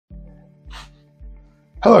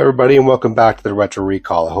Hello everybody and welcome back to the Retro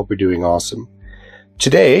Recall. I hope you're doing awesome.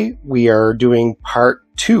 Today we are doing part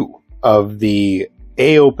 2 of the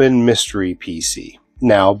AOpen Mystery PC.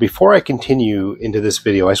 Now before I continue into this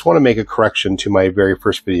video, I just want to make a correction to my very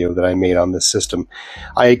first video that I made on this system.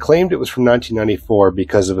 I claimed it was from 1994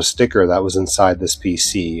 because of a sticker that was inside this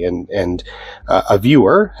PC, and a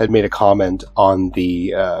viewer had made a comment on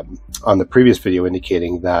the previous video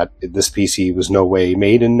indicating that this PC was no way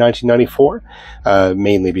made in 1994,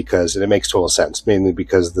 mainly because, and it makes total sense, mainly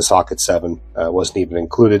because the socket 7 wasn't even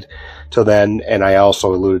included till then, and I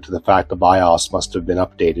also alluded to the fact the BIOS must have been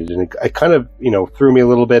updated, and it kind of, threw me a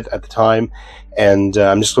little bit at the time, and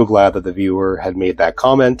I'm just so glad that the viewer had made that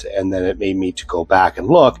comment, and then it made me to go back and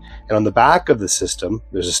look, and on the back of the system,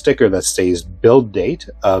 there's a sticker that says build date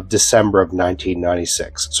of December of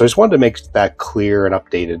 1996. So I just wanted to make that clear and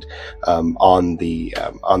updated on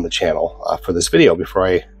the channel for this video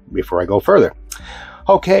before I go further.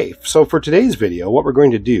 Okay, so for today's video, what we're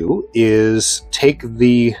going to do is take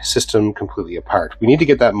the system completely apart. We need to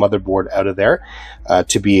get that motherboard out of there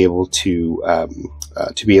to be able to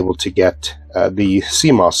get the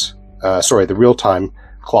CMOS, the real-time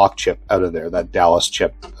clock chip out of there, that Dallas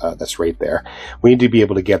chip that's right there. We need to be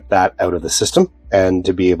able to get that out of the system and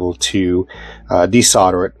to be able to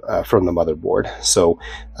desolder it from the motherboard. So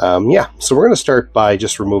yeah, so we're going to start by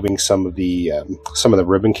just removing some of the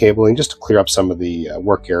ribbon cabling, just to clear up some of the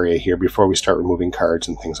work area here before we start removing cards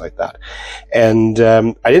and things like that. And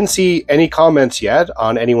I didn't see any comments yet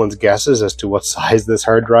on anyone's guesses as to what size this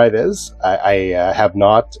hard drive is. I have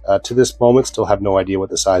not, to this moment, still have no idea what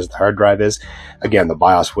the size of the hard drive is. Again, the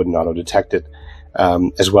BIOS would not have detected,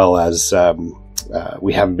 as well as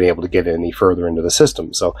we haven't been able to get any further into the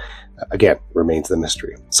system. So again, remains the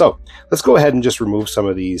mystery. So let's go ahead and just remove some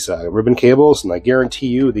of these ribbon cables, and I guarantee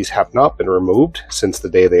you these have not been removed since the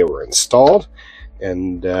day they were installed.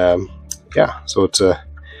 And yeah, so it's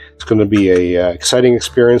going to be a exciting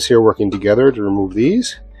experience here working together to remove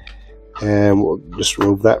these. And we'll just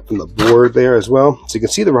remove that from the board there as well. So you can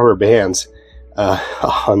see the rubber bands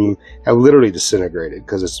have literally disintegrated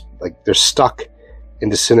because it's like they're stuck and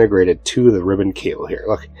disintegrated to the ribbon cable here.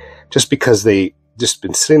 Look, just because they just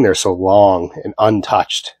been sitting there so long and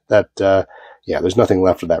untouched that yeah, there's nothing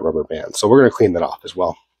left of that rubber band. So we're going to clean that off as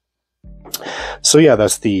well. So yeah,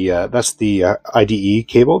 that's the IDE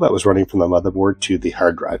cable that was running from the motherboard to the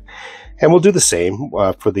hard drive, and we'll do the same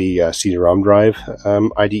for the CD-ROM drive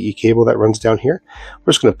IDE cable that runs down here.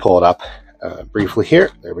 We're just going to pull it up briefly here.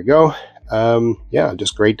 There we go. Yeah,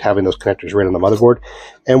 just great having those connectors right on the motherboard,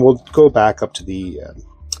 and we'll go back up to the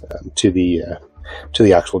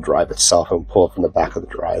actual drive itself and pull it from the back of the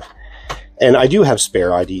drive. And I do have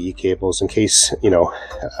spare IDE cables in case,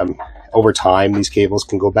 over time these cables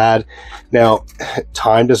can go bad. Now,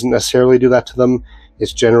 time doesn't necessarily do that to them.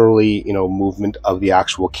 It's generally, movement of the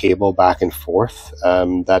actual cable back and forth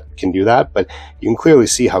that can do that, but you can clearly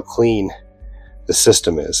see how clean the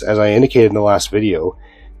system is. As I indicated in the last video,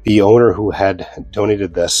 the omdat who had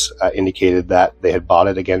donated this indicated that they had bought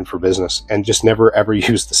it again for business and just never ever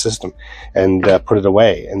used the system and put it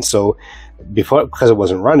away. And so because it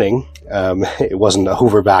wasn't running, it wasn't a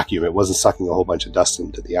Hoover vacuum. It wasn't sucking a whole bunch of dust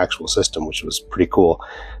into the actual system, which was pretty cool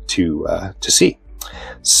to see.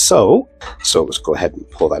 So let's go ahead and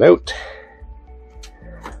pull that out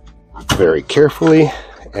very carefully.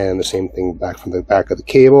 And the same thing back from the back of the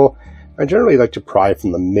cable. I generally like to pry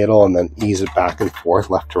from the middle and then ease it back and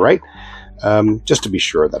forth, left to right, just to be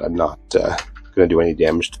sure that I'm not going to do any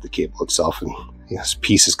damage to the cable itself. And this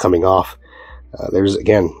piece is coming off. There's,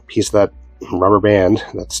 again, a piece of that rubber band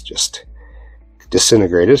that's just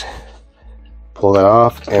disintegrated. Pull that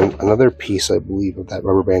off, and another piece, I believe, of that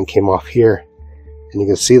rubber band came off here. And you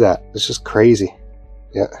can see that. It's just crazy.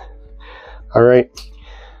 Yeah. All right.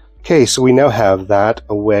 Okay, so we now have that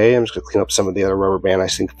away. I'm just going to clean up some of the other rubber band I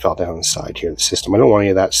think fell down inside here of the system. I don't want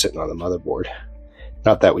any of that sitting on the motherboard.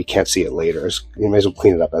 Not that we can't see it later. You may as well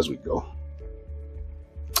clean it up as we go.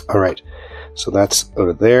 All right, so that's out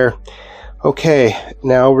of there. Okay,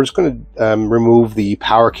 now we're just going to remove the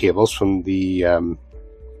power cables from the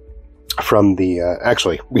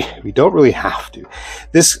actually, we don't really have to.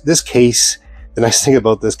 This case, the nice thing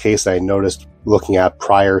about this case I noticed looking at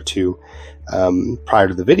prior to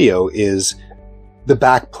the video is the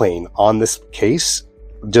back plane on this case,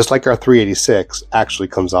 just like our 386, actually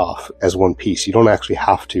comes off as one piece. You don't actually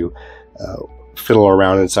have to fiddle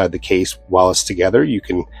around inside the case while it's together. You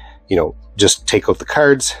can, just take out the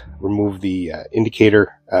cards, remove the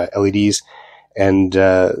indicator LEDs, and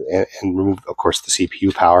remove, of course, the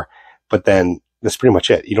CPU power. But then that's pretty much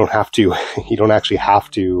it. You don't have to. You don't actually have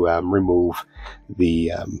to remove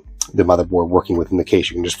the the motherboard working within the case.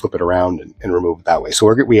 You can just flip it around and remove it that way. So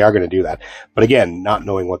we are going to do that. But again, not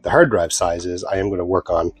knowing what the hard drive size is, I am going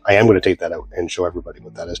to take that out and show everybody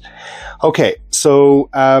what that is. Okay, so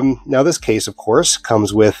now this case, of course,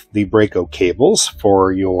 comes with the breakout cables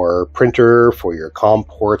for your printer, for your COM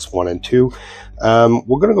ports 1 and 2.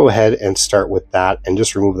 We're going to go ahead and start with that and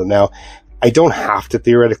just remove them. Now, I don't have to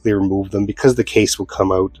theoretically remove them because the case will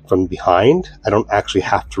come out from behind. I don't actually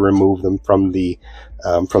have to remove them from the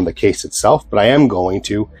case itself, but I am going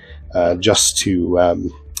to just to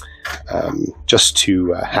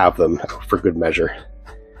have them for good measure.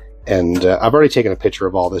 And I've already taken a picture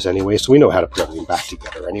of all this anyway, so we know how to put everything back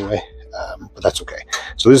together anyway. But that's okay.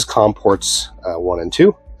 So this is COM ports 1 and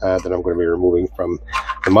 2 that I'm going to be removing from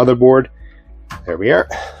the motherboard. There we are.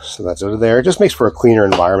 So that's out of there. It just makes for a cleaner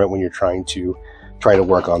environment when you're trying to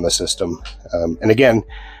work on the system. And again,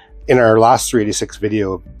 in our last 386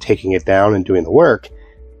 video of taking it down and doing the work,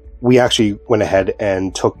 we actually went ahead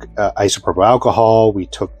and took isopropyl alcohol. We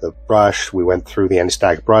took the brush. We went through the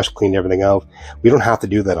anti-static brush, cleaned everything out. We don't have to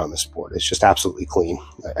do that on this board. It's just absolutely clean.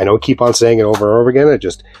 I know I keep on saying it over and over again. I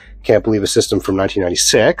just can't believe a system from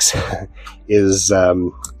 1996 is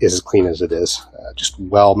as clean as it is. Just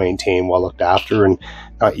well maintained, well looked after, and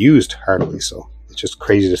not used hardly. So it's just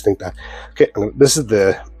crazy to think that. Okay, this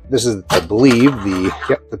is I believe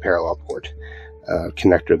the parallel port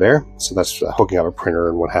connector there. So that's hooking up a printer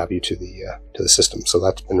and what have you to the system. So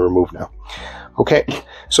that's been removed now. Okay,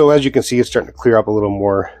 so as you can see, it's starting to clear up a little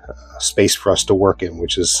more space for us to work in,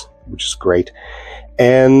 which is great.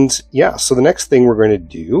 And yeah, so the next thing we're going to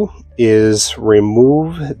do is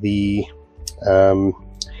remove the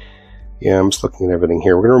yeah, I'm just looking at everything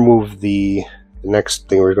here. We're going to remove the next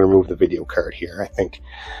thing. We're going to remove the video card here, I think.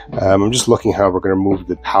 I'm just looking how we're going to move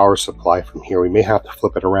the power supply from here. We may have to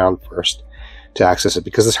flip it around first to access it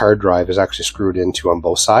because this hard drive is actually screwed into on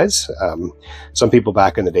both sides. Some people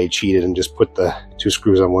back in the day cheated and just put the 2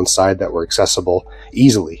 screws on one side that were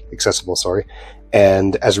easily accessible,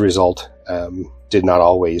 and as a result, did not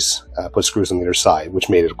always put screws on the other side, which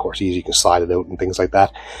made it, of course, easy. You can slide it out and things like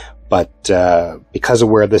that. But because of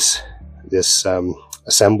where this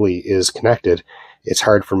assembly is connected, it's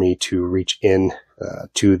hard for me to reach in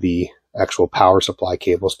to the actual power supply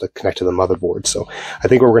cables to connect to the motherboard. So I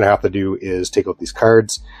think what we're going to have to do is take out these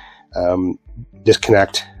cards,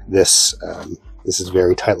 disconnect this. This is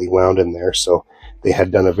very tightly wound in there, so they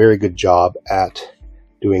had done a very good job at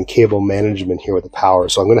doing cable management here with the power.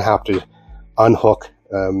 So I'm going to have to unhook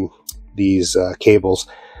these cables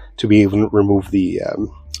to be able to remove the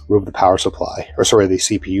power supply, or sorry, the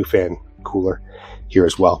CPU fan cooler here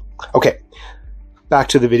as well. Okay, back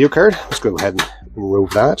to the video card. Let's go ahead and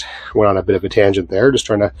remove that. Went on a bit of a tangent there, just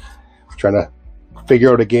trying to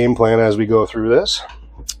figure out a game plan as we go through this.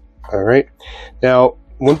 All right. Now,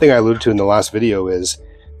 one thing I alluded to in the last video is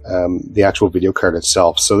the actual video card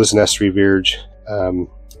itself. So this is an S3 Virge,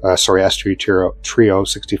 S3 Trio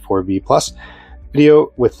 64V Plus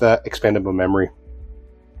video with expandable memory,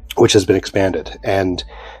 which has been expanded. And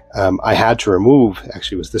I had to remove,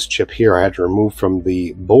 actually it was this chip here, I had to remove from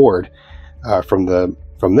the board, from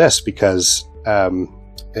this, because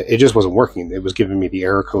it just wasn't working. It was giving me the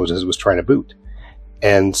error codes as it was trying to boot.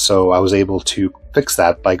 And so I was able to fix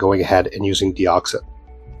that by going ahead and using deoxit.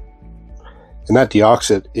 And that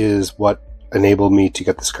deoxit is what enabled me to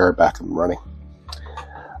get this card back and running.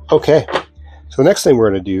 Okay. So the next thing we're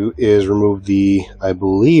going to do is remove the, I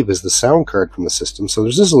believe, is the sound card from the system. So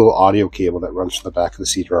there's this little audio cable that runs from the back of the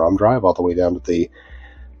CD-ROM drive all the way down to the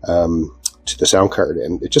sound card,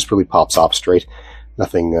 and it just really pops off straight.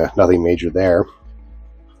 Nothing major there.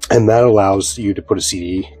 And that allows you to put a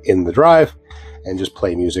CD in the drive and just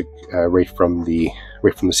play music right from the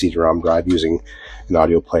CD-ROM drive using an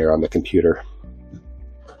audio player on the computer.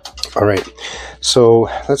 All right, so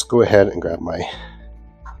let's go ahead and grab my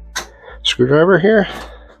screwdriver here,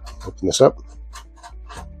 open this up.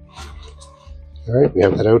 All right, we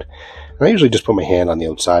have that out. And I usually just put my hand on the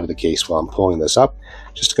outside of the case while I'm pulling this up,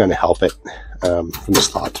 just to kind of help it from the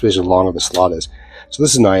slot, especially the longer the slot is. So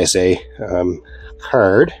this is an ISA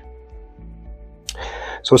card.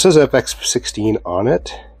 So it says FX16 on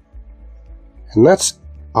it, and that's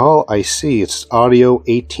all I see. It's audio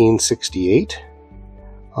 1868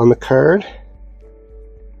 on the card.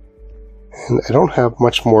 And I don't have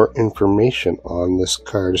much more information on this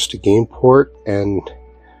card. Just a game port and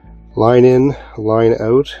line in, line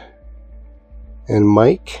out, and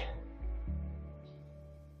mic.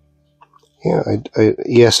 Yeah,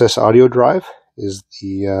 ESS audio drive is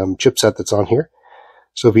the chipset that's on here.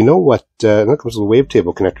 So if you know what, and that comes with a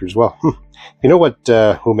wavetable connector as well. If you know what,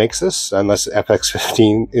 who makes this, unless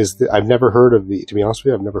FX15 is, I've never heard of the, to be honest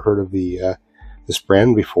with you, I've never heard of the, this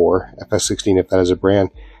brand before, FX16, if that is a brand.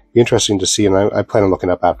 Be interesting to see, and I plan on looking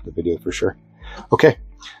up after the video for sure. Okay,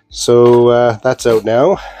 so that's out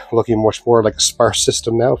now. Looking much more like a sparse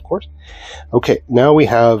system now, of course. Okay, now we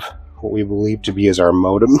have what we believe to be as our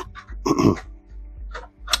modem.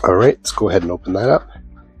 All right, let's go ahead and open that up.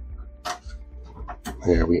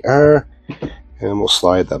 There we are, and we'll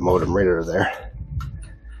slide that modem right over there.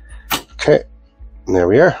 Okay, and there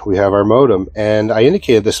we are. We have our modem, and I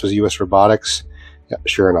indicated this was US Robotics. Yeah,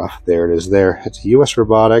 sure enough, there it is there. It's US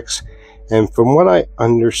Robotics, and from what I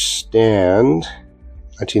understand,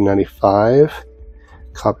 1995,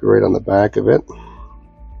 copyright on the back of it.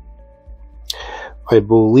 I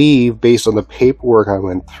believe, based on the paperwork I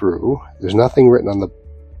went through, there's nothing written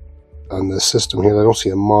on the system here. I don't see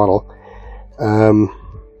a model.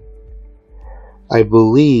 I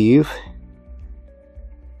believe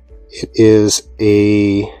it is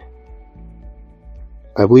a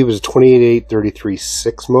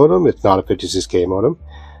 28.833.6 modem. It's not a 56K modem.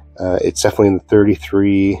 It's definitely in the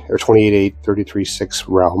 33 or 28.833.6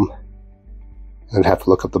 realm. I'd have to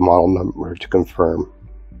look up the model number to confirm.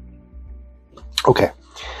 Okay,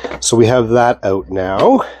 so we have that out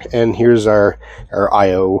now, and here's our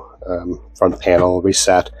I/O front panel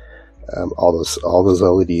reset. All those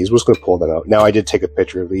LEDs. We're just going to pull them out. Now, I did take a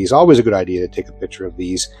picture of these. Always a good idea to take a picture of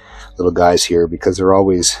these little guys here because they're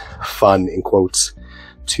always fun, in quotes,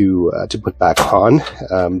 to put back on.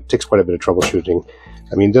 Takes quite a bit of troubleshooting.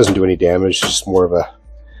 I mean, it doesn't do any damage. Just more of a,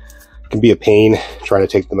 can be a pain trying to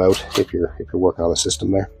take them out if you're working on the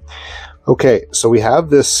system there. Okay, so we have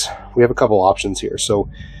this. We have a couple options here. So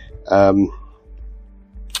I'm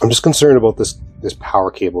just concerned about this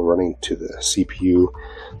power cable running to the CPU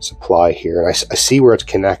supply here, and I see where it's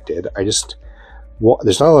connected. There's not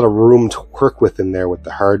a lot of room to work with in there with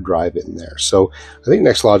the hard drive in there. So I think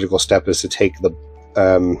next logical step is to take the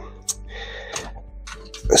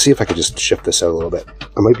let's see if I could just shift this out a little bit.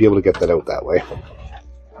 I might be able to get that out that way,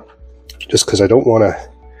 just because I don't want to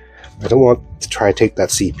try and take that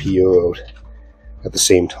CPU out at the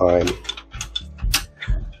same time.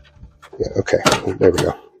 Yeah, okay, there we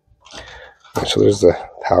go. Right, so there's the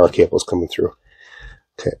power cables coming through.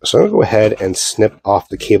 Okay, so I'm going to go ahead and snip off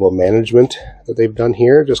the cable management that they've done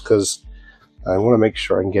here, just because I want to make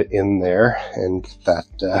sure I can get in there and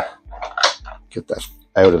get that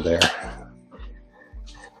out of there.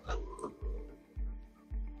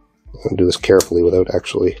 I'm going to do this carefully without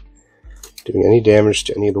actually doing any damage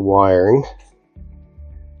to any of the wiring.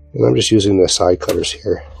 And I'm just using the side cutters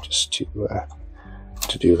here just to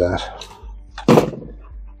do that.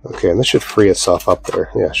 Okay, and this should free itself up there.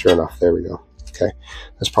 Yeah, sure enough, there we go. Okay,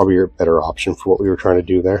 that's probably your better option for what we were trying to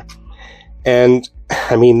do there. And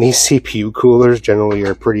I mean, these CPU coolers generally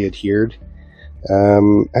are pretty adhered.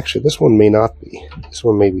 Actually, this one may not be. This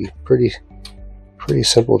one may be pretty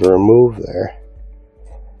simple to remove there.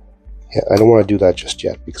 Yeah, I don't want to do that just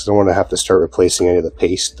yet because I don't want to have to start replacing any of the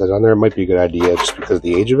paste that's on there. It might be a good idea just because of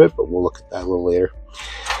the age of it, but we'll look at that a little later.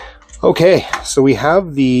 Okay, so we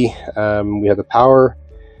have the power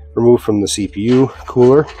removed from the CPU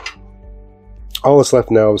cooler. All that's left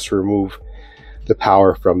now is to remove the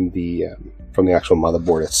power from the actual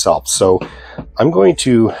motherboard itself. So I'm going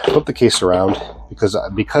to flip the case around because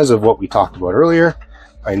of what we talked about earlier.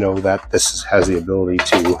 I know that this has the ability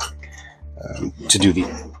to do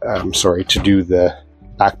the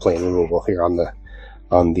backplane removal here on the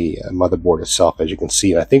motherboard itself, as you can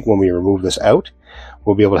see. And I think when we remove this out,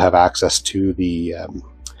 we'll be able to have access to the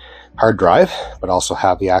hard drive, but also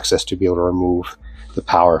have the access to be able to remove the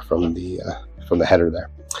power from the header there.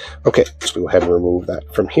 Okay, let's go ahead and remove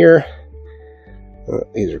that from here.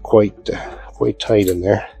 These are quite tight in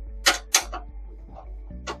there.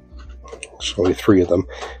 There's only 3 of them,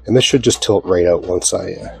 and this should just tilt right out once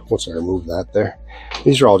I remove that there.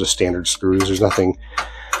 These are all just standard screws. There's nothing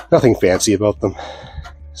fancy about them,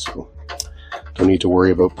 so don't need to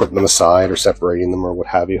worry about putting them aside or separating them or what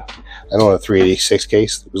have you. I know on a 386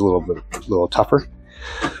 case it was a little tougher.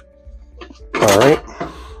 All right,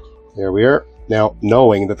 there we are. Now,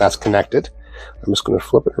 knowing that that's connected, I'm just going to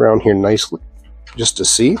flip it around here nicely just to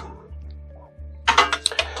see.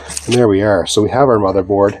 And there we are. So we have our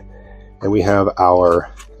motherboard, and we have our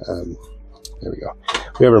there we go.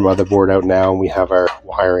 We have our motherboard out now, and we have our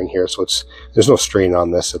wiring here, so there's no strain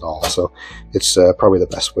on this at all. So it's probably the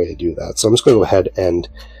best way to do that. So I'm just going to go ahead and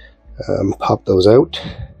pop those out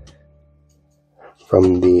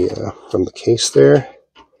from the case there.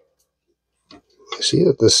 You see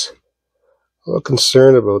that this, a little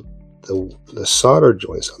concerned about the solder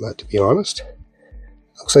joints on that, to be honest.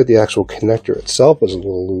 Looks like the actual connector itself is a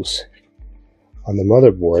little loose on the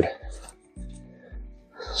motherboard.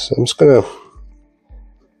 So I'm just gonna,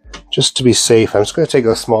 just to be safe, I'm just gonna take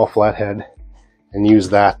a small flathead and use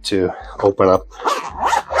that to open up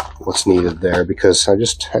what's needed there, because I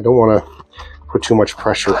don't want to put too much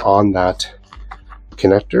pressure on that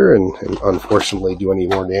connector and unfortunately do any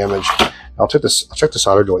more damage. I'll check the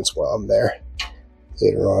solder joints while I'm there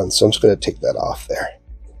later on, so I'm just going to take that off there,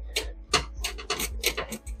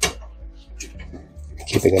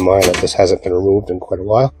 keeping in mind that this hasn't been removed in quite a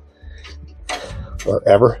while, or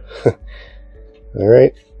ever. All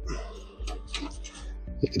right,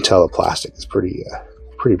 you can tell the plastic is pretty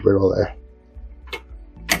brittle there.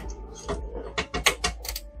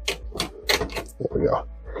 There we go.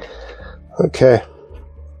 Okay,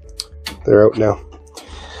 they're out now.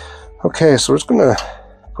 Okay, so we're just going to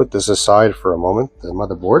put this aside for a moment, the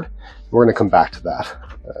motherboard. We're going to come back to that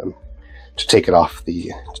to take it off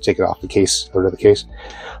the case, out of the case.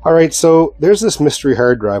 All right, so there's this mystery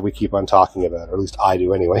hard drive we keep on talking about, or at least I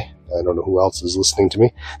do anyway. I don't know who else is listening to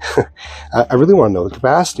me. I really want to know the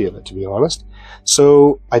capacity of it, to be honest.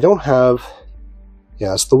 So I don't have.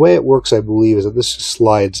 Yes, the way it works, I believe, is that this just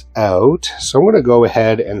slides out. So I'm going to go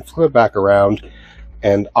ahead and flip it back around.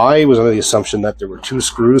 And I was under the assumption that there were 2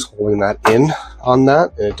 screws holding that in on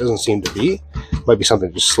that, and it doesn't seem to be. It might be something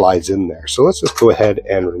that just slides in there. So let's just go ahead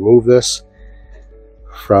and remove this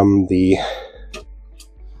from the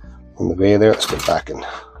bay there. Let's get back in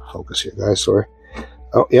focus here, guys. Sorry.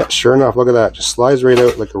 Oh, yeah, sure enough, look at that. Just slides right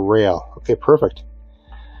out like a rail. Okay, perfect.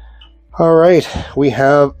 All right, we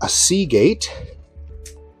have a C-gate.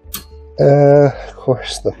 Of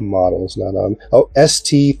course, the model is not on. Oh,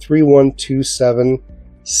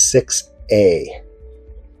 ST31276A.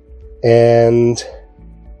 And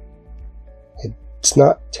it's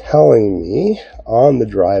not telling me on the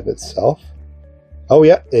drive itself. Oh,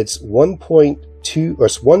 yeah, it's 1.2, or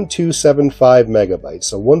it's 1275 megabytes,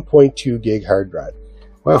 so 1.2 gig hard drive.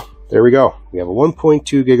 Well, there we go. We have a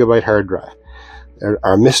 1.2 gigabyte hard drive.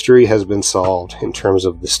 Our mystery has been solved in terms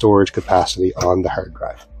of the storage capacity on the hard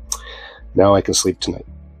drive. Now I can sleep tonight.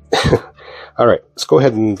 All right, let's go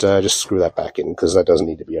ahead and just screw that back in, because that doesn't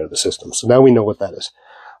need to be out of the system. So now we know what that is.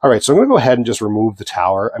 All right, so I'm going to go ahead and just remove the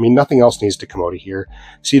tower. I mean, nothing else needs to come out of here.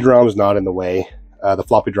 CD-ROM is not in the way. The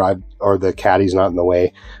floppy drive or the caddy is not in the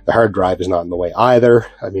way. The hard drive is not in the way either.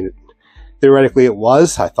 I mean, theoretically it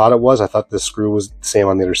was. I thought it was. I thought the screw was the same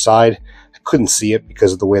on the other side. I couldn't see it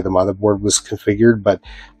because of the way the motherboard was configured, but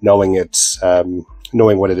knowing it's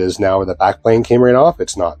knowing what it is now, where the backplane came right off,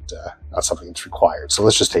 it's not something that's required. So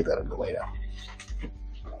let's just take that out of the way now.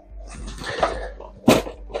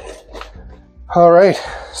 All right,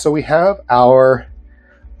 so we have our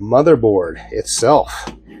motherboard itself,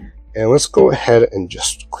 and let's go ahead and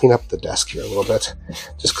just clean up the desk here a little bit,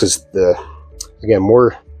 just because again,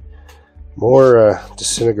 more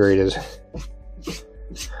disintegrated,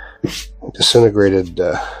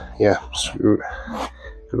 yeah, screw.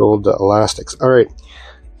 Good old elastics. All right,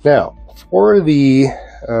 now for the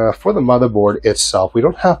motherboard itself, we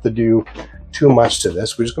don't have to do too much to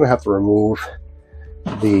this. We're just going to have to remove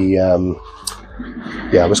the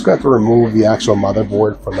we're just going to have to remove the actual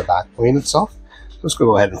motherboard from the backplane itself. Let's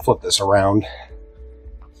go ahead and flip this around,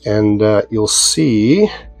 and you'll see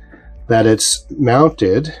that it's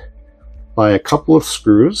mounted by a couple of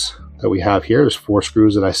screws that we have here. There's 4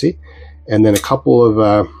 screws that I see, and then a couple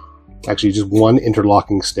of actually just one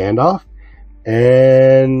interlocking standoff,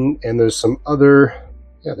 and there's some other,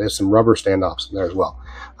 yeah, there's some rubber standoffs in there as well.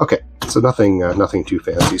 Okay, so nothing too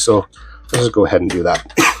fancy. So let's just go ahead and do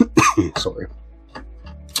that. Sorry.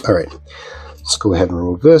 All right, let's go ahead and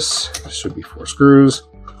remove this. There should be 4 screws.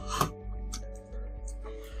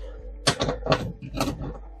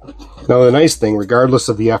 Now the nice thing, regardless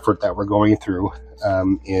of the effort that we're going through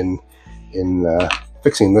in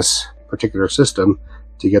fixing this particular system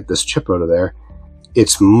to get this chip out of there,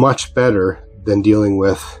 it's much better than dealing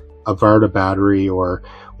with a Varda battery or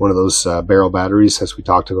one of those barrel batteries, as we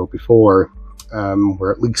talked about before,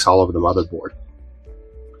 where it leaks all over the motherboard.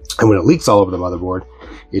 And when it leaks all over the motherboard,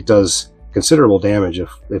 it does considerable damage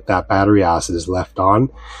if that battery acid is left on,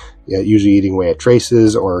 usually eating away at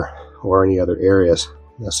traces or any other areas.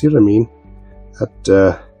 Now, see what I mean?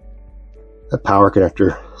 That power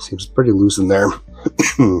connector seems pretty loose in there.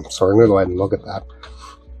 So I'm going to go ahead and look at that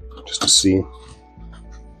just to see.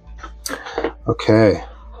 Okay,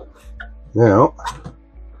 now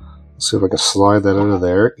let's see if I can slide that out of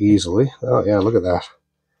there easily. Oh yeah, look at that,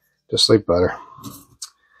 just like butter.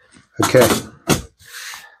 Okay,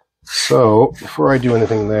 so before I do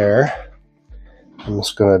anything there, I'm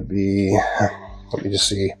just going to be, let me just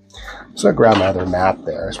see. I'm just going to grab my other mat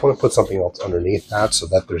there. I just want to put something else underneath that so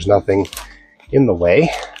that there's nothing in the way.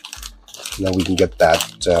 And then we can get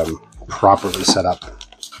that properly set up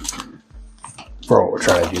for what we're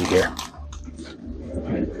trying to do here.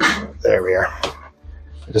 There we are.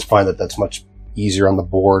 I just find that that's much easier on the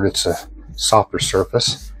board. It's a softer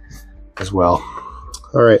surface as well.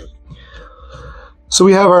 All right. So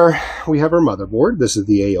we have our motherboard. This is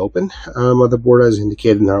the AOpen motherboard, as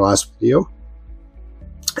indicated in our last video.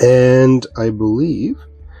 And I believe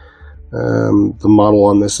the model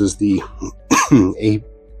on this is the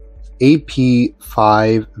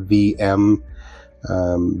AP5VM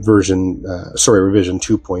revision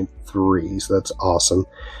 2.3. So that's awesome.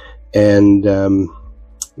 And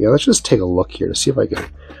yeah, let's just take a look here to see if I can.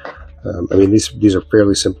 I mean, these are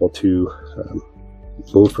fairly simple to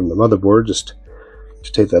move from the motherboard. Just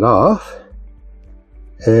to take that off,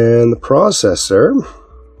 and the processor.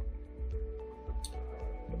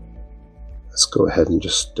 Let's go ahead and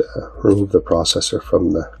just remove the processor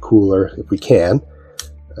from the cooler if we can.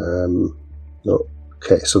 No,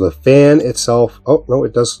 okay. So the fan itself. Oh no,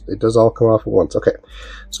 it does all come off at once. Okay,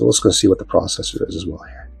 so let's go see what the processor is as well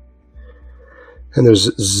here. And there's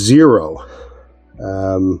 0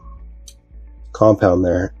 compound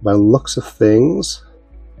there. By the looks of things,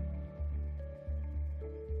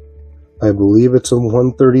 I believe it's a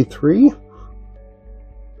 133.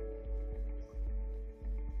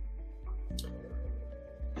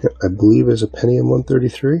 Yeah, I believe it's a Pentium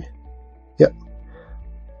 133. Yep,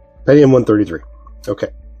 Pentium 133. Okay,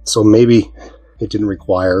 so maybe it didn't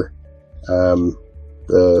require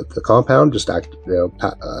the compound, just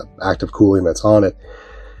active cooling that's on it.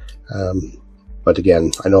 But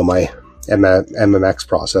again, I know my MMX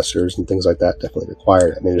processors and things like that definitely require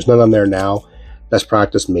it. I mean, there's none on there now. Best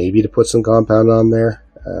practice maybe to put some compound on there,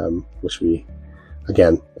 which we,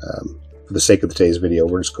 again, for the sake of today's video,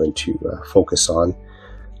 we're just going to focus on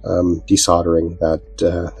desoldering that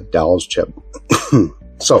Dallas chip.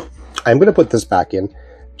 So I'm going to put this back in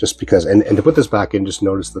just because, and to put this back in, just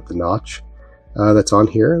notice that the notch that's on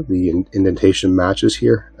here, the indentation matches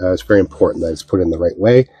here. It's very important that it's put in the right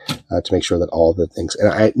way to make sure that all the things,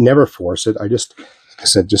 and I never force it. I just, like I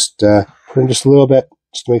said, just put in just a little bit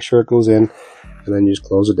just to make sure it goes in. And then you just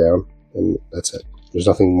close it down, and that's it. There's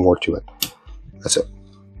nothing more to it. That's it.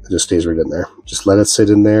 It just stays right in there. Just let it sit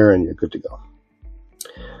in there, and you're good to go.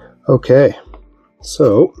 Okay,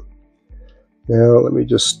 so now let me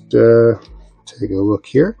just take a look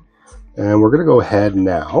here. And we're going to go ahead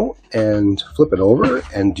now and flip it over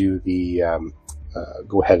and do the,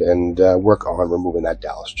 go ahead and work on removing that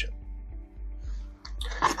Dallas chip.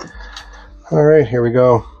 All right, here we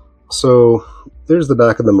go. So there's the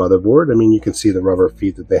back of the motherboard. I mean, you can see the rubber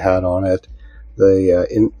feet that they had on it, the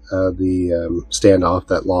standoff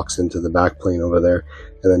that locks into the back plane over there,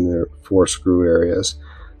 and then there are 4 screw areas.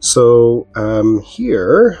 So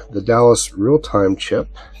here, the Dallas real-time chip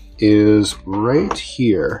is right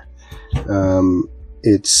here.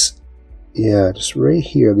 It's, yeah, just right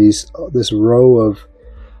here. This row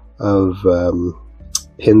of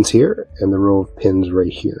pins here, and the row of pins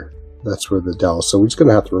right here. That's where the Dallas. So we're just going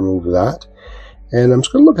to have to remove that. And I'm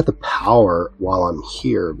just going to look at the power while I'm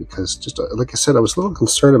here, because just like I said, I was a little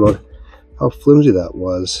concerned about how flimsy that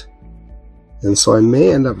was. And so I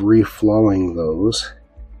may end up reflowing those.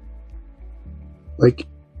 Like,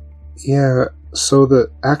 yeah, so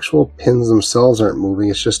the actual pins themselves aren't moving.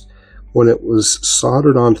 It's just when it was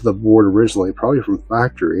soldered onto the board originally, probably from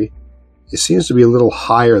factory, it seems to be a little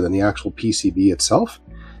higher than the actual PCB itself.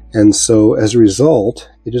 And so as a result,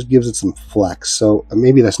 it just gives it some flex. So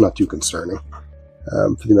maybe that's not too concerning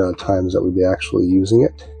for the amount of times that we'd be actually using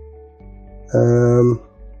it.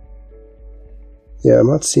 Yeah, I'm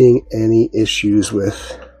not seeing any issues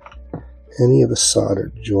with any of the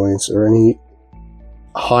soldered joints or any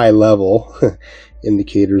high level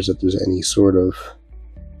indicators that there's any sort of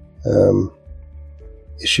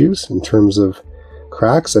issues in terms of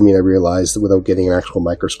cracks. I mean, I realize that without getting an actual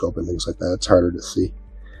microscope and things like that, it's harder to see.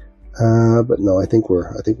 But no, I think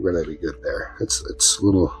we're gonna be good there. It's a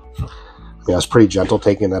little, I was pretty gentle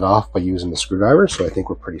taking that off by using the screwdriver, so I think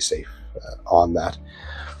we're pretty safe on that.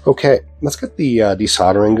 Okay, let's get the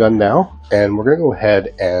desoldering gun now, and we're gonna go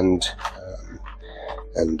ahead and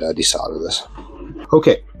desolder this.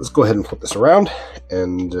 Okay, let's go ahead and flip this around,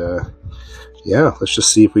 and yeah, let's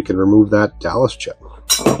just see if we can remove that Dallas chip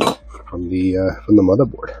from the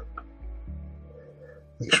motherboard.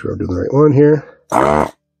 Make sure I'm doing the right one here.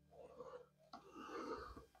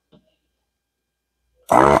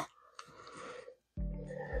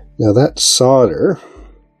 Now that solder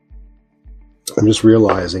I'm just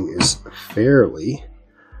realizing is fairly,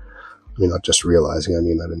 I mean, not just realizing, I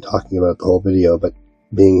mean, I've been talking about the whole video, but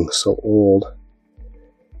being so old,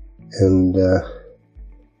 and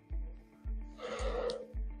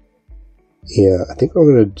yeah, I think what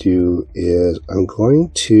I'm going to do is I'm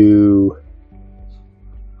going to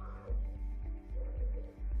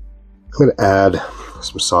add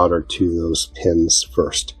some solder to those pins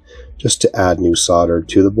first, just to add new solder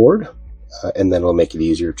to the board, and then it'll make it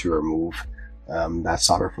easier to remove that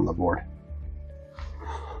solder from the board.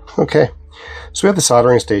 Okay, so we have the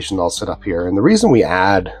soldering station all set up here, and the reason we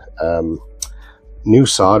add new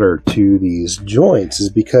solder to these joints is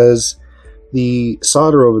because the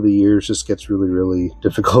solder over the years just gets really, really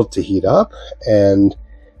difficult to heat up, and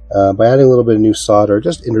by adding a little bit of new solder, it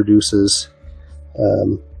just introduces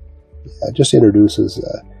some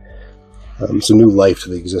new life to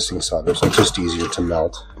the existing solder, so it's just easier to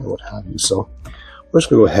melt and what have you. So we're just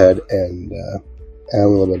going to go ahead and add a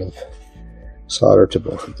little bit of solder to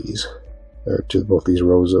both of these, or to both these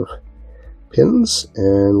rows of pins,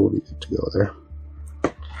 and we'll be good to go there.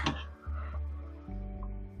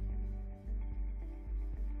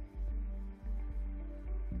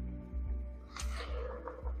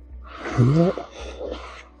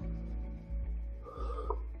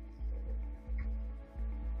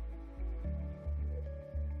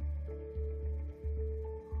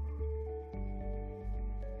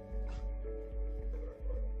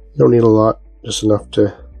 You don't need a lot, just enough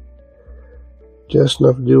to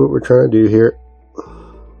do what we're trying to do here.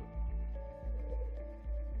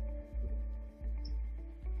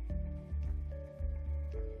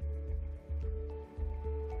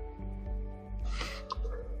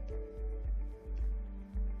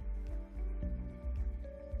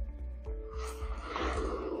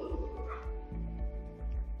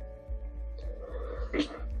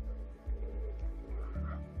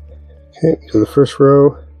 Okay, so the first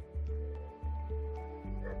row,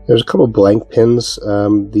 there's a couple blank pins.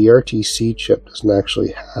 The RTC chip doesn't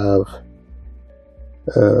actually have,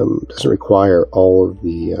 doesn't require all of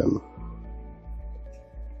the,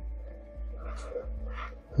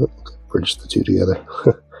 bridge the two together.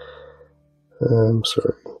 I'm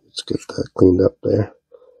sorry, let's get that cleaned up there.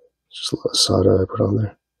 Just a lot of solder I put on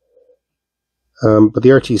there. But the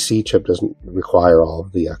RTC chip doesn't require all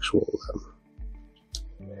of the actual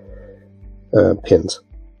pins,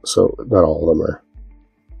 so not all of them are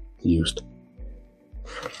used.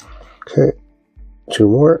 Okay, two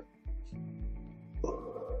more.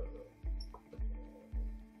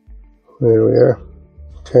 There we are.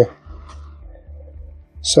 Okay,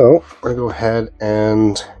 so we're going to go ahead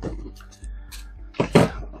and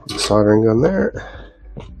put the soldering gun there,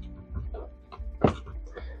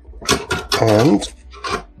 and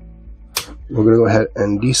we're going to go ahead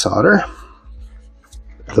and desolder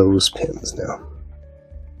those pins now.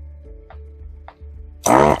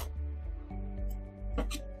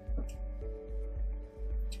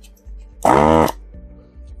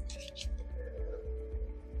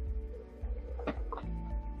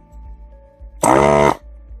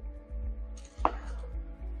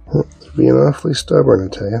 They're being awfully stubborn, I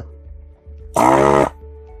tell you.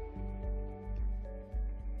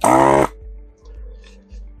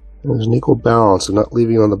 There's an equal balance of not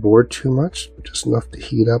leaving on the board too much, but just enough to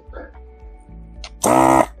heat up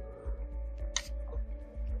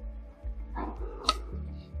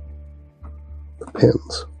the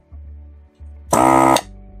pins.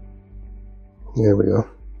 There we go.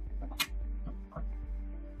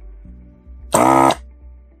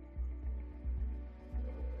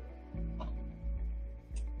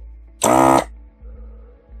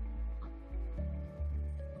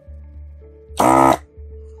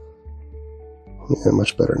 Yeah,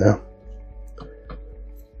 much better now.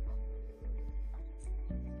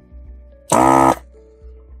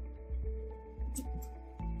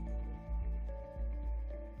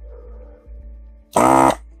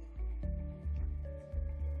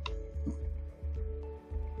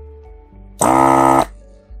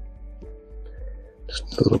 Just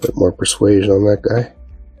a little bit more persuasion on that guy.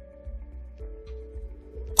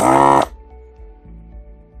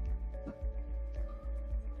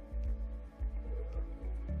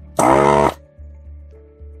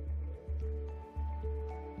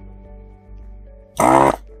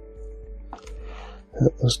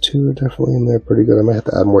 Those two are definitely in there pretty good. I might have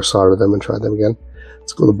to add more solder to them and try them again.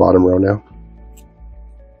 Let's go to the bottom row now.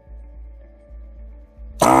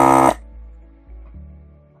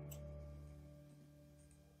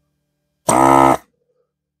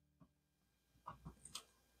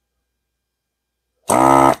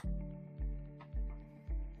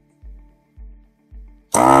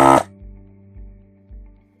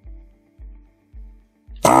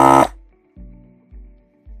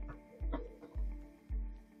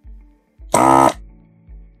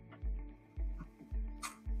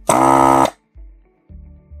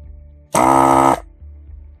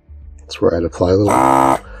 That's where I'd apply a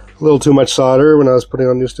little too much solder when I was putting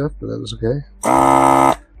on new stuff, but that was okay.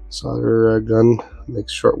 Solder gun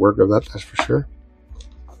makes short work of that, that's for sure.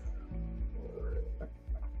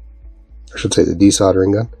 I should say the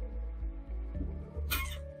desoldering gun.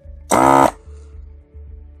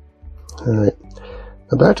 Alright,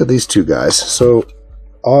 now back to these two guys. So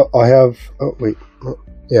I have, oh wait, oh,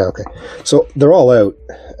 yeah, okay. So they're all out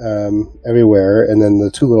everywhere, and then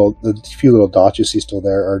the few little dots you see still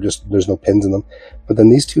there are just, there's no pins in them. But then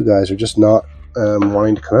these two guys are just not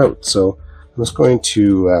wanting to come out. So I'm just going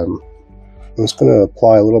to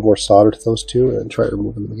apply a little more solder to those two and try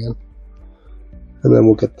removing them again. And then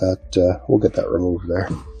we'll get that removed there.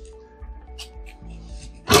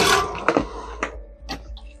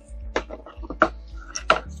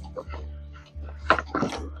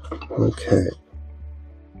 Okay.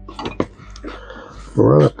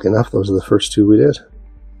 We're up enough. Those are the first two we did.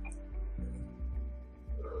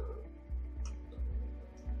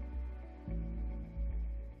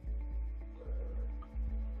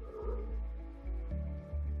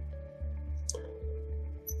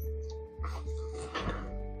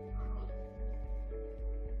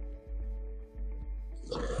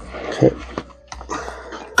 Okay.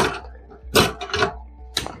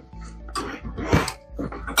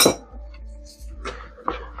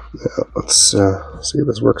 Now, let's see if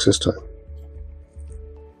this works this time.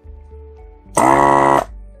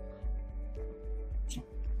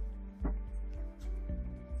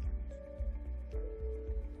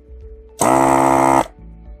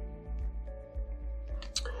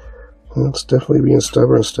 Well, it's definitely being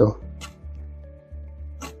stubborn still.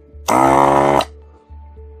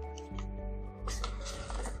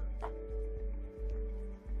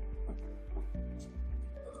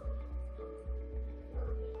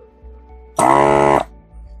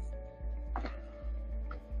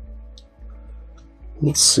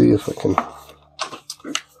 Let's see if I can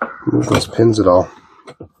move those pins at all.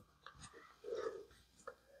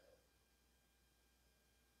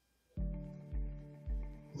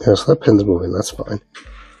 Yeah, so that pin's moving, that's fine.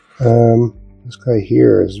 This guy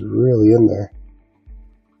here is really in there.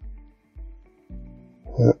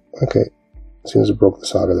 Yeah, okay. As soon as I broke the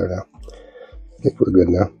solder there now. I think we're good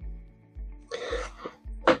now.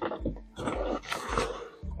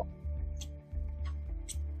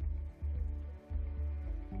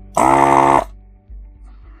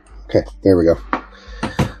 Okay, there we go.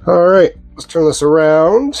 Alright, let's turn this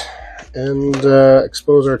around and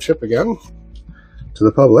expose our chip again to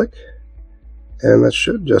the public. And that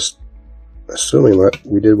should just, assuming that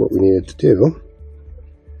we did what we needed to do,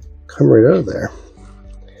 come right out of there.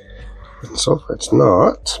 And so far it's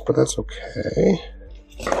not, but that's okay.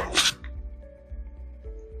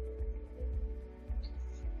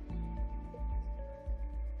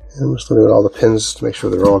 And I'm just looking at all the pins to make sure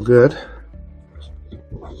they're all good.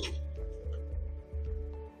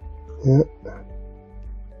 Yeah.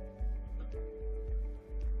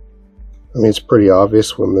 I mean, it's pretty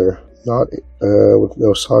obvious when they're not with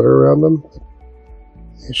no solder around them.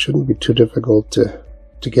 It shouldn't be too difficult to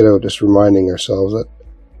get out, just reminding ourselves that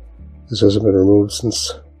this hasn't been removed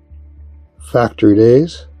since factory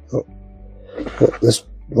days. Oh, well, this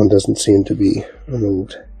one doesn't seem to be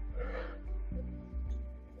removed.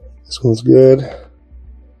 This one's good.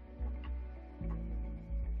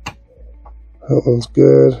 That one's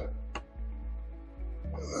good.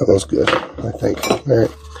 That one's good, I think. Alright,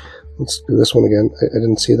 let's do this one again. I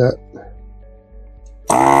didn't see that.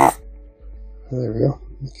 Oh, there we go.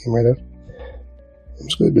 It came right out. I'm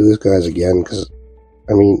just going to do these guys again because,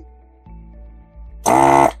 I mean,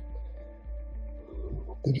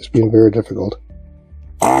 they're just being very difficult.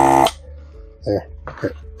 There. Okay.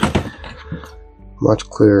 Much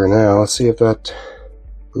clearer now. Let's see if that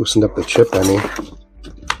loosened up the chip any.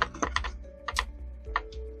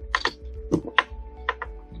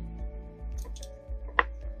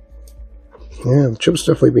 Yeah, the chip's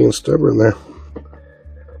definitely being stubborn there.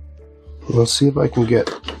 Let's see if I can get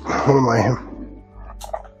one of my...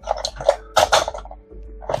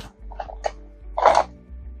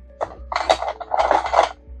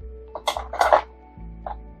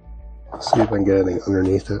 Let's see if I can get anything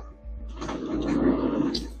underneath it.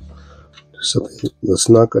 Something that's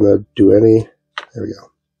not going to do any... There we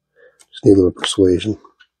go. Just need a little persuasion.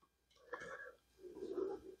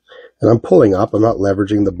 And I'm pulling up. I'm not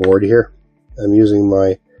leveraging the board here. I'm using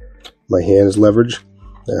my hand as leverage.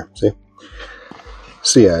 There, see?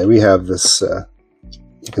 So yeah, we have this,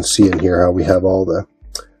 you can see in here how we have all the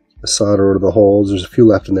solder over the holes. There's a few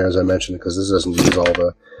left in there, as I mentioned, because this doesn't use all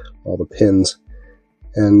the pins.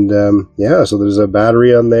 And yeah, so there's a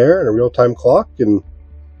battery on there and a real-time clock, and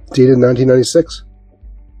dated 1996.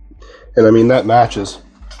 And I mean, that matches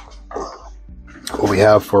what we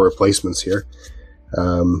have for replacements here.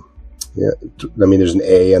 Yeah, I mean, there's an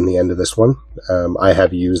A on the end of this one. I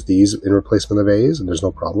have used these in replacement of A's, and there's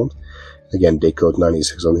no problem. Again, date code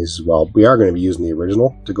 96 on these as well. We are going to be using the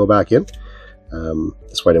original to go back in.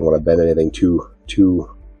 That's why I didn't want to bend anything too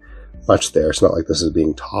much there. It's not like this is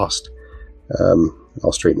being tossed.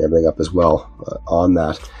 I'll straighten everything up as well on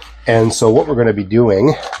that. And so what we're going to be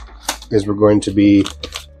doing is we're going to be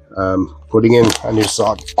putting in a new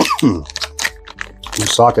socket, new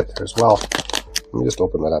socket there as well. Let me just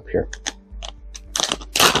open that up here.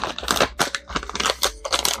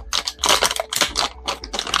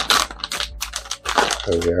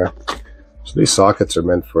 There we are. So these sockets are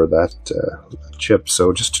meant for that chip.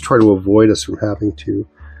 So just to try to avoid us from having to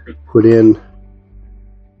put in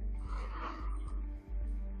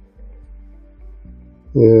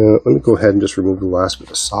let me go ahead and just remove the last bit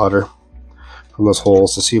of solder from those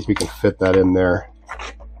holes to see if we can fit that in there.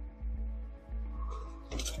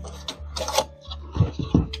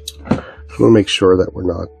 I want to make sure that we're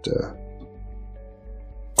not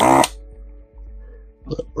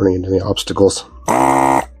running into any obstacles.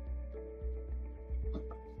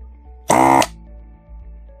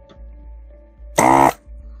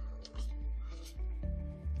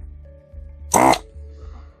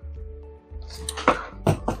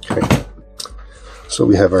 Okay, so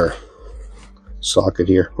we have our socket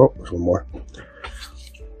here. Oh, there's one more.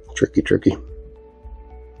 Tricky.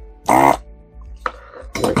 Right.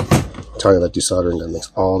 I'm telling you that desoldering that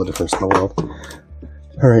makes all the difference in the world.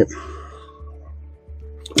 Alright.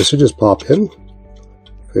 This should just pop in.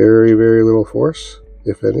 Very, very little force,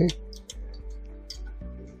 if any.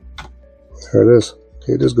 There it is.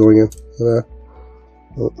 Okay, it is going in.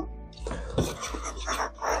 Oh.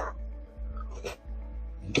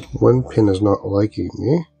 One pin is not liking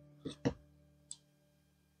me.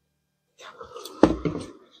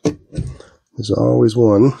 There's always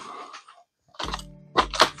one.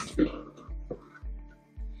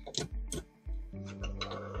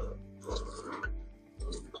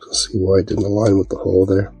 Let's see why it didn't align with the hole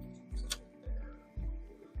there.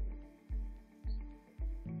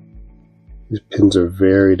 These pins are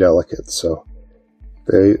very delicate, so if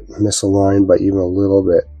they misalign by even a little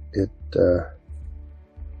bit, it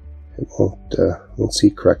won't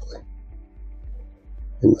seat correctly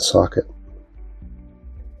in the socket.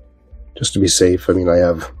 Just to be safe, I mean, I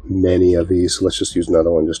have many of these, so let's just use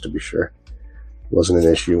another one just to be sure. It wasn't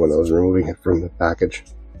an issue when I was removing it from the package.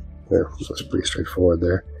 There, so it's pretty straightforward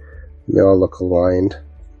there. They all look aligned.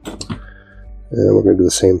 And we're going to do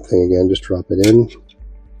the same thing again, just drop it in.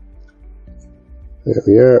 There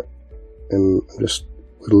we are. And I'm just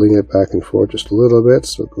whittling it back and forth just a little bit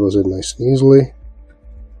so it goes in nice and easily.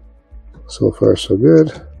 So far, so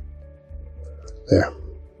good.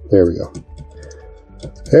 There we go.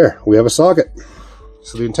 There, we have a socket.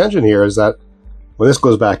 So the intention here is that when this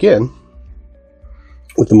goes back in,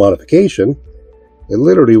 with the modification, it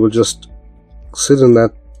literally will just sit in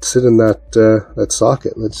that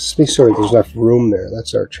socket. Let's just make sure there's enough room there.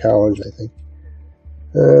 That's our challenge, I think.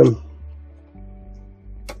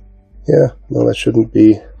 Yeah, no, that shouldn't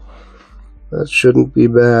be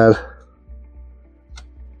bad.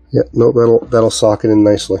 Yeah, no, that'll socket in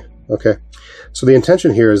nicely. Okay. So the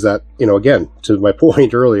intention here is that, you know, again, to my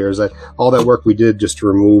point earlier, is that all that work we did just to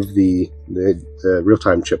remove the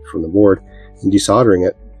real-time chip from the board and desoldering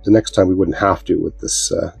it, the next time we wouldn't have to with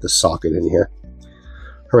this socket in here.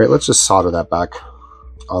 All right, let's just solder that back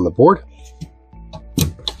on the board.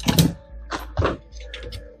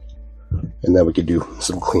 And then we could do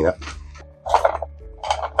some cleanup.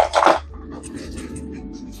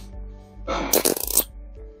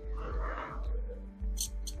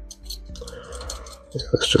 Yeah,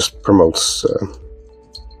 this just promotes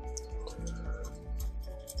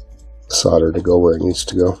solder to go where it needs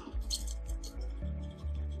to go.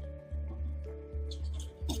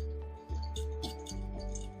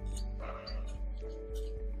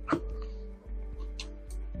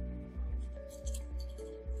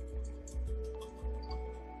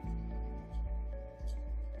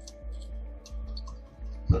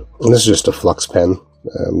 And this is just a flux pen,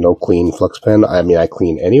 no clean flux pen. I mean, I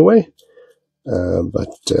clean anyway.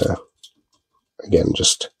 But again,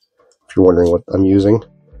 just if you're wondering what I'm using.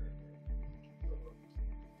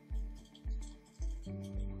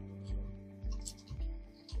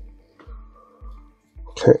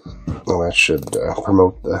 Okay, well that should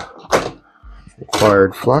promote the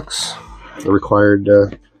required flux, the required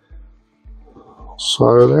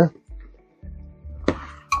solder there.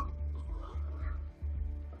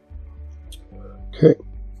 Okay.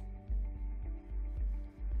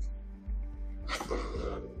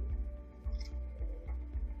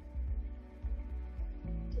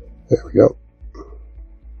 There we go.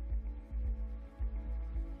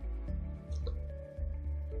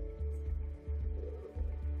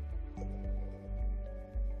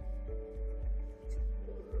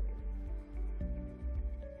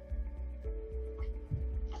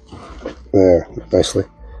 There, nicely.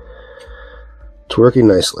 It's working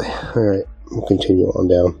nicely. Alright, we'll continue on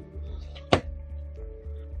down.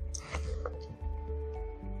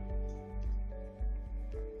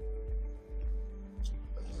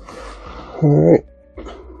 Alright.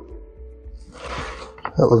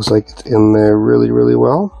 That looks like it's in there really, really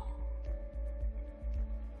well.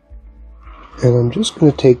 And I'm just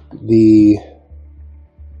going to take the...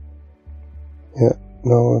 Yeah,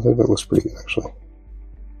 no, I think that looks pretty good actually.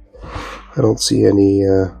 I don't see any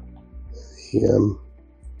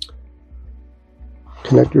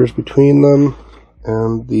connectors between them,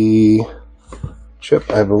 and the chip,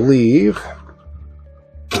 I believe,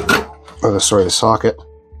 oh, sorry, the socket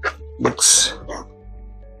looks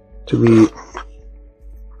to be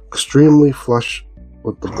extremely flush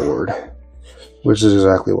with the board, which is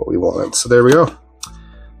exactly what we wanted. So there we go.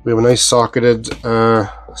 We have a nice socketed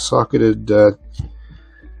socket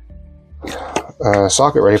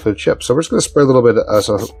ready for the chip. So we're just going to spray a little bit of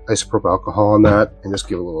isopropyl alcohol on that and just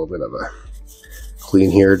give a little bit of a clean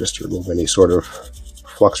here, just to remove any sort of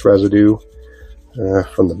flux residue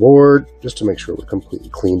from the board, just to make sure we're completely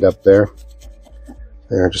cleaned up there.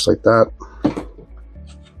 There, just like that.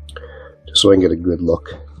 Just so I can get a good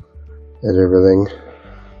look at everything.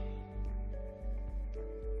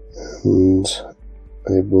 And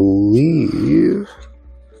I believe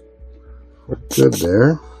we're good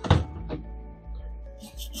there.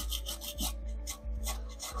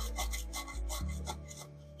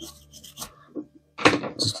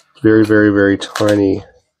 Very, very, very tiny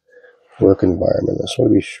work environment. I just want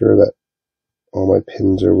to be sure that all my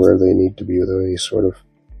pins are where they need to be without any sort of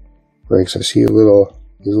breaks. I see a little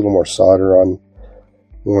more solder on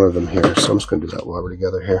one of them here, so I'm just going to do that while we're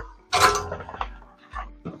together here.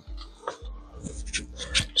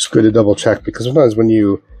 Just good to double check, because sometimes when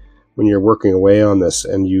you're working away on this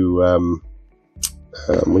and you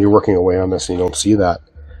don't see that,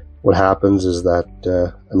 what happens is that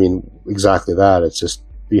I mean, exactly that. It's just,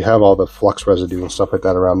 you have all the flux residue and stuff like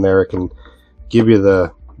that around there. It can give you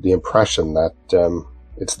the impression that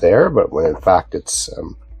it's there, but when in fact it's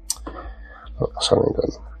oh, sorry,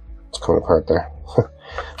 it's coming apart there.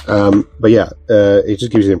 But yeah, it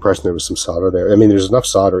just gives you the impression there was some solder there. I mean, there's enough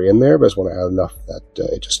solder in there, but I just want to add enough that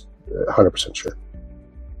it just 100% sure.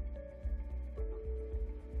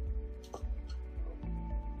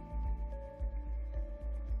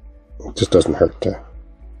 It just doesn't hurt to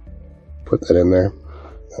put that in there.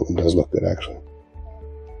 That one does look good, actually.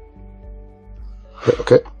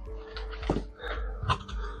 Okay.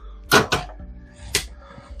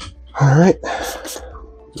 Alright. A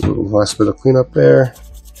little last bit of cleanup there.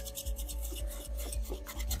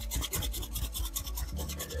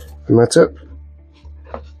 And that's it.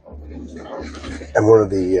 And one of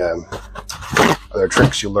the other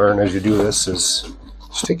tricks you learn as you do this is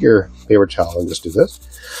just take your paper towel and just do this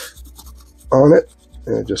on it,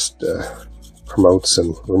 and it just promotes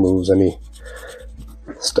and removes any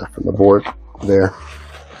stuff from the board there.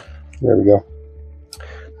 There we go.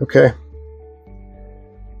 Okay.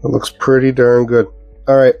 That looks pretty darn good.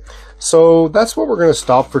 Alright, so that's what we're going to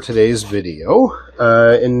stop for today's video.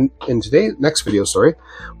 In today's next video, sorry,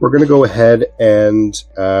 we're going to go ahead and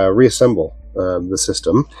reassemble the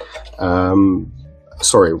system.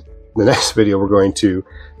 Sorry, the next video we're going to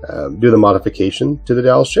do the modification to the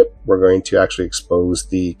Dallas chip. We're going to actually expose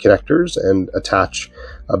the connectors and attach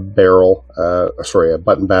a a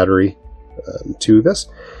button battery to this.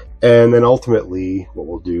 And then ultimately what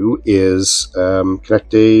we'll do is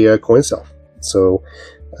connect a coin cell. So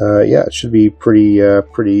yeah, it should be pretty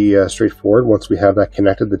straightforward. Once we have that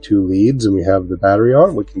connected, the two leads, and we have the battery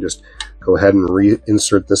on, we can just go ahead and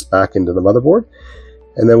reinsert this back into the motherboard.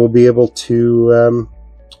 And then we'll be able to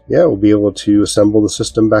assemble the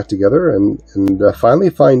system back together and finally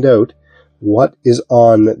find out what is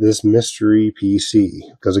on this mystery PC.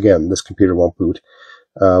 Because again, this computer won't boot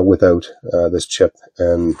without this chip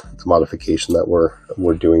and the modification that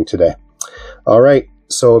we're doing today. All right.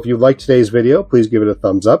 So if you liked today's video, please give it a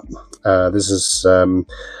thumbs up. This is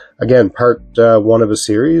again part one of a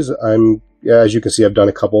series. As you can see, I've done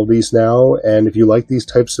a couple of these now, and if you like these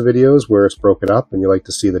types of videos where it's broken up and you like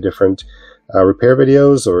to see the different repair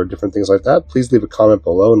videos or different things like that, please leave a comment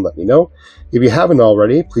below and let me know. If you haven't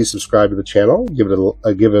already, please subscribe to the channel, give it a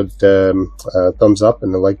thumbs up,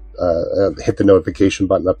 and hit the notification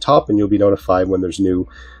button up top, and you'll be notified when there's new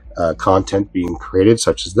content being created,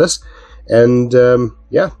 such as this. And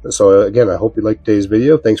yeah, so again, I hope you liked today's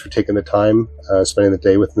video. Thanks for taking the time, spending the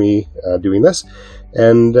day with me doing this.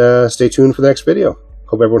 And stay tuned for the next video.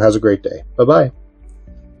 Hope everyone has a great day. Bye-bye.